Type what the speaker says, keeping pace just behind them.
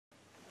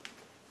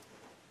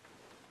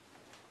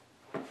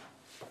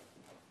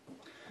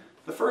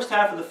first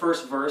half of the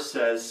first verse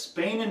says,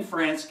 Spain and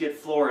France get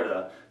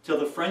Florida till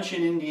the French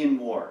and Indian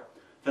War.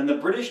 Then the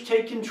British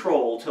take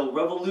control till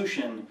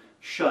revolution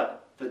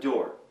shut the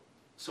door.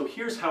 So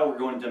here's how we're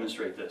going to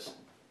demonstrate this.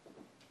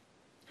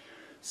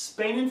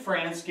 Spain and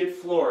France get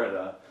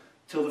Florida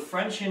till the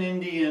French and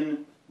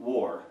Indian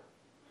War.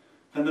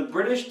 Then the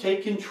British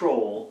take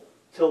control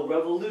till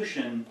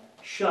revolution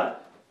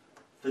shut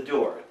the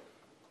door.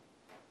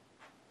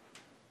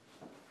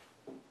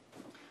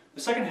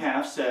 The second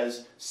half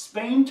says,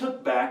 Spain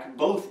took back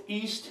both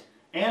east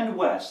and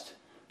west,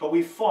 but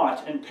we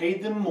fought and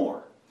paid them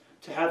more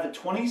to have the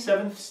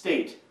 27th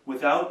state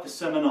without the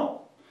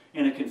Seminole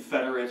in a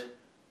confederate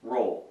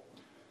role.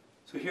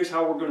 So here's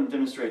how we're going to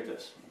demonstrate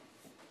this.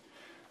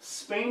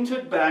 Spain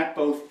took back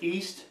both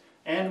east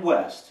and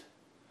west,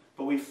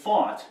 but we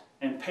fought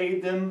and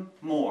paid them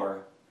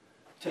more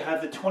to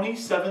have the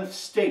 27th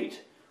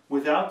state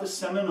without the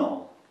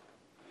Seminole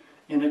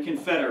in a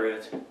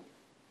confederate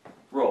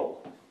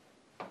role.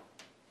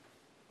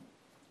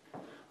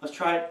 Let's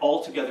try it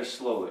all together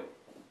slowly.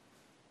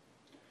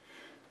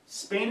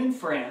 Spain and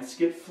France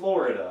get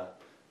Florida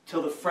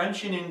till the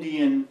French and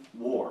Indian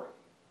War.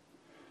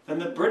 Then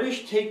the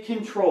British take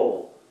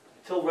control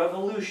till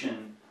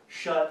revolution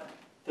shut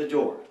the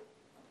door.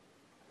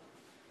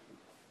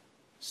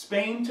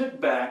 Spain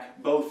took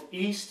back both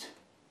east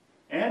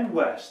and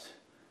west,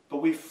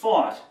 but we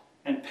fought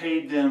and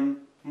paid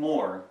them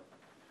more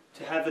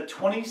to have the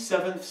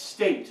 27th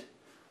state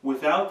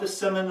without the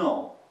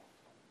Seminole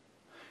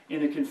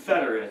in a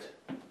confederate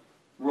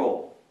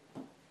role.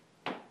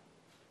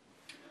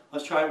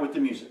 Let's try it with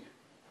the music.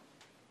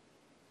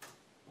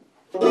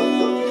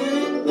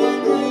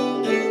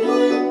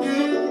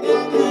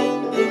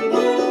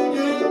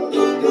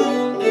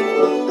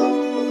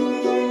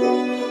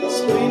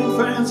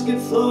 Get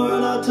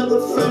Florida till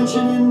the French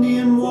and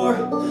Indian War.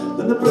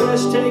 Then the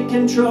British take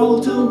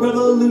control till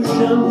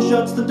revolution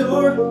shuts the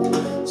door.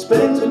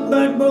 Spain took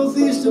back both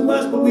east and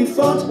west, but we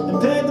fought and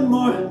paid them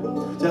more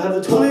to have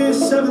the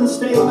 27th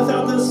state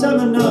without the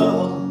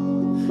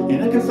Seminole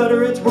in a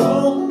confederate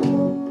role.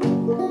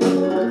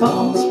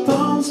 Palms,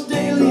 palms,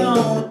 de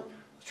Leon.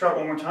 Let's try it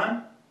one more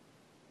time.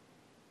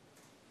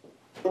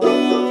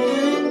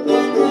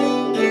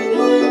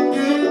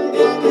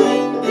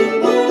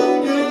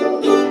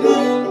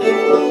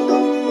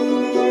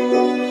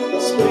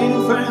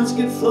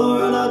 Get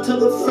Florida till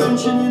the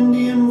French and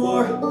Indian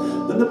War.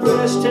 Then the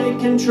British take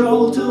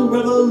control till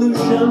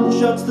revolution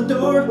shuts the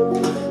door.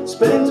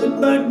 Spain took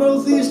back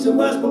both east and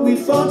west, but we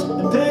fought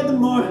and paid them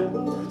more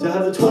to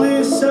have the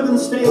 27th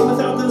state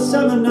without the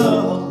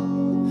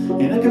Seminole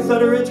in a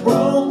confederate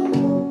role.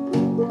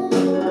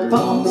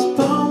 Palms,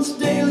 palms,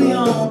 de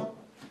Leon.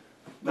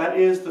 That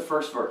is the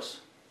first verse.